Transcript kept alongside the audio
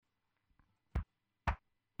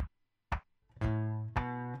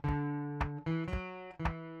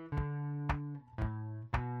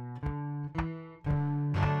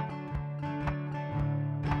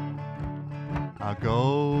I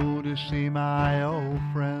go to see my old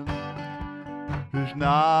friend, who's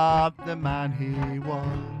not the man he was.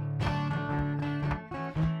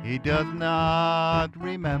 He does not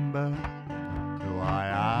remember who I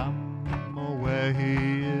am or where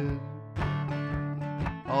he is,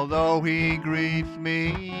 although he greets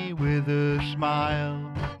me with a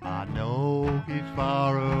smile. I know he's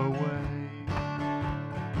far away.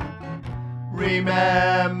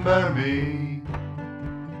 Remember me,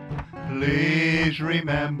 please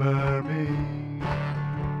remember me.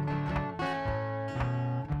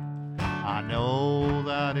 I know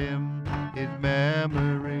that in his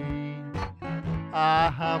memory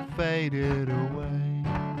I have faded away.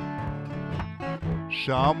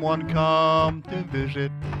 Someone come to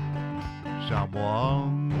visit,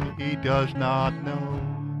 someone he does not know.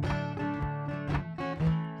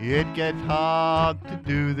 It gets hard to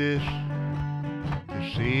do this,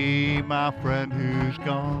 to see my friend who's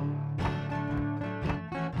gone.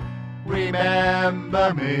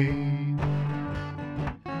 Remember me,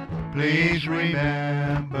 please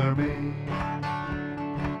remember me.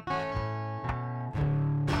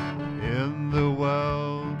 In the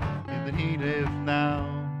world that he lives now,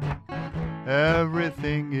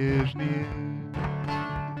 everything is new.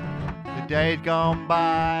 The days gone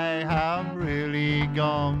by have really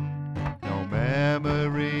gone, no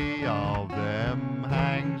memory of them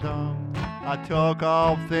hangs on. I talk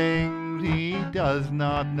of things he does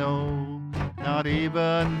not know, not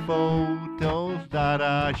even photos that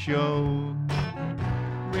I show.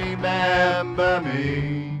 Remember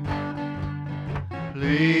me,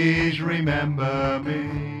 please remember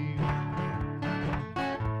me.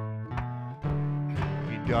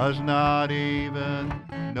 He does not even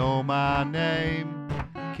know my name,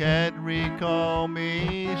 can't recall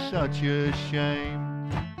me, such a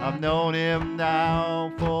shame. I've known him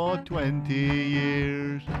now for 20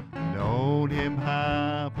 years, known him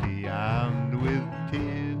happy and with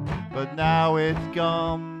tears, but now it's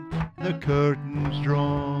gone, the curtain's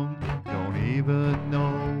drawn, don't even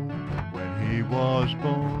know when he was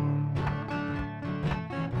born.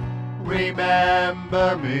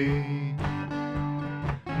 Remember me,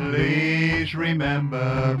 please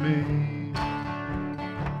remember me.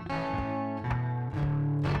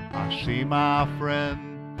 I see my friend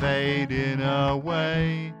fading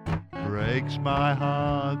away, breaks my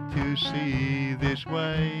heart to see this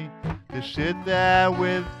way, to sit there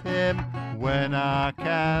with him when I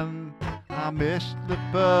can. I miss the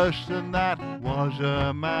person that was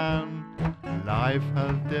a man. Life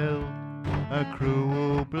has dealt a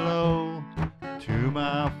cruel blow to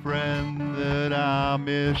my friend that I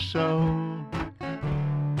miss so.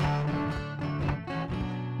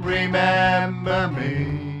 Remember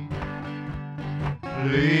me,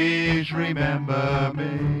 please remember me.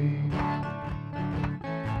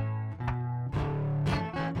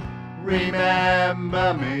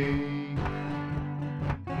 Remember me,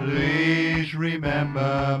 please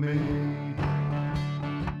remember me.